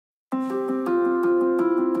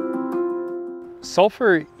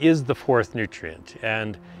Sulfur is the fourth nutrient,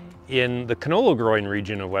 and in the canola growing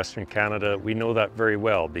region of Western Canada, we know that very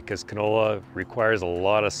well because canola requires a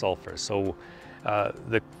lot of sulfur. So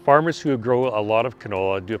the farmers who grow a lot of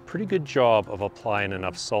canola do a pretty good job of applying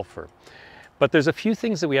enough sulfur. But there's a few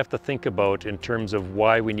things that we have to think about in terms of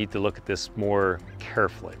why we need to look at this more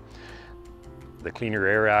carefully. The Clean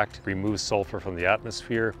Air Act removes sulfur from the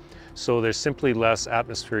atmosphere, so there's simply less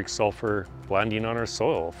atmospheric sulfur landing on our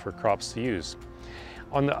soil for crops to use.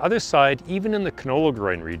 On the other side, even in the canola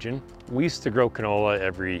growing region, we used to grow canola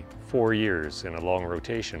every 4 years in a long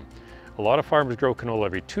rotation. A lot of farmers grow canola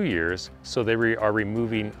every 2 years, so they are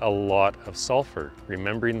removing a lot of sulfur,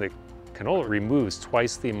 remembering that canola removes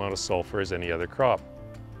twice the amount of sulfur as any other crop.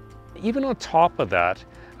 Even on top of that,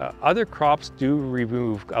 other crops do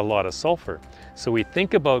remove a lot of sulfur. So we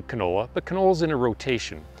think about canola, but canola's in a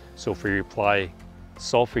rotation. So if we apply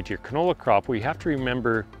sulfur to your canola crop, we have to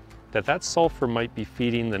remember that that sulfur might be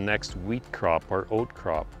feeding the next wheat crop or oat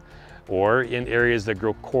crop. Or in areas that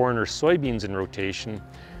grow corn or soybeans in rotation,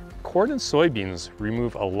 corn and soybeans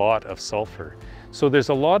remove a lot of sulfur. So there's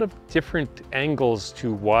a lot of different angles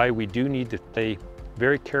to why we do need to pay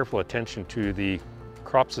very careful attention to the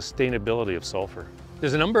crop sustainability of sulfur.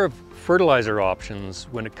 There's a number of fertilizer options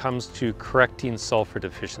when it comes to correcting sulfur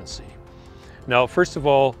deficiency. Now, first of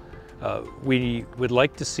all, we would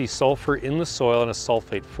like to see sulfur in the soil in a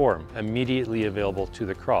sulfate form, immediately available to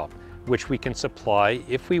the crop, which we can supply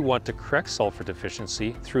if we want to correct sulfur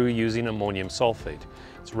deficiency through using ammonium sulfate.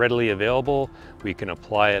 It's readily available. We can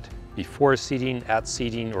apply it before seeding, at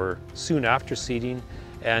seeding, or soon after seeding,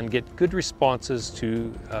 and get good responses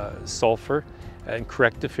to sulfur and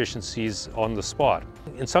correct deficiencies on the spot.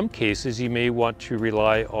 In some cases, you may want to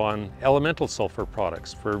rely on elemental sulfur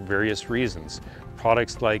products for various reasons.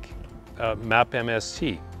 Products like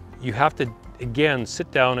MAP+MST. You have to, again,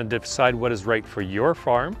 sit down and decide what is right for your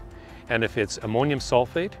farm, and if it's ammonium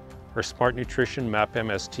sulfate or Smart Nutrition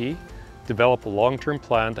MAP+MST, develop a long-term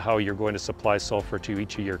plan to how you're going to supply sulfur to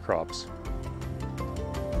each of your crops.